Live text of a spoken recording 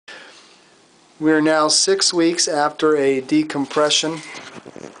We are now 6 weeks after a decompression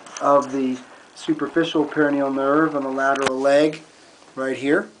of the superficial peroneal nerve on the lateral leg right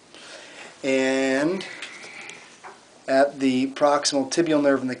here, and at the proximal tibial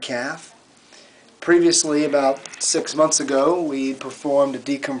nerve in the calf. Previously, about 6 months ago, we performed a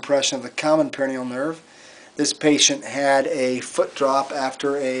decompression of the common peroneal nerve. This patient had a foot drop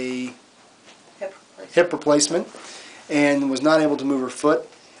after a hip replacement and was not able to move her foot.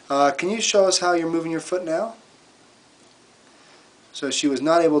 Can you show us how you're moving your foot now? So she was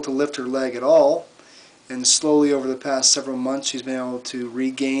not able to lift her leg at all, and slowly over the past several months she's been able to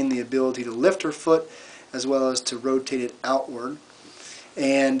regain the ability to lift her foot as well as to rotate it outward.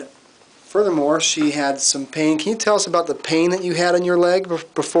 And furthermore, she had some pain. Can you tell us about the pain that you had in your leg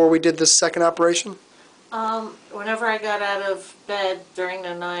before we did this second operation? Whenever I got out of bed during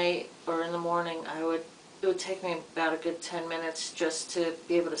the night or in the morning, it would take me about a good 10 minutes just to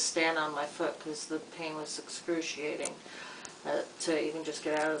be able to stand on my foot because the pain was excruciating to even just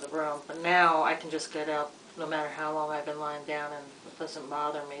get out of the room. But now I can just get up no matter how long I've been lying down, and it doesn't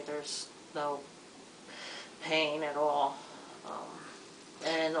bother me. There's no pain at all.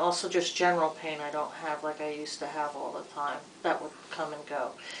 And also just general pain I don't have like I used to have all the time. That would come and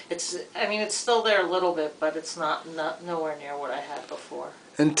go. I mean, it's still there a little bit, but it's not nowhere near what I had before.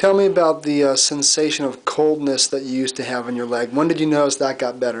 And tell me about the sensation of coldness that you used to have in your leg. When did you notice that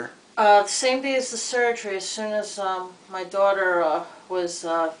got better? The same day as the surgery. As soon as my daughter was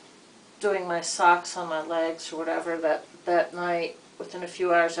doing my socks on my legs or whatever that night, within a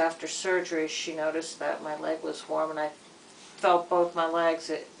few hours after surgery, she noticed that my leg was warm, and I felt both my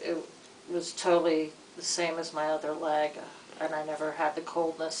legs. It was totally the same as my other leg, and I never had the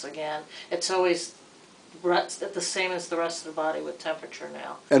coldness again. It's always the same as the rest of the body with temperature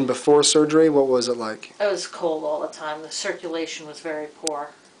now. And before surgery, what was it like? It was cold all the time. The circulation was very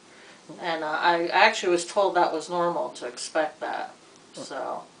poor, and I actually was told that was normal to expect that.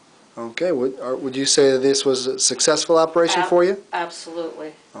 So. Okay, would you say that this was a successful operation for you? Absolutely.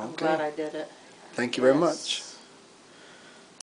 Okay. I'm glad I did it. Thank you very much.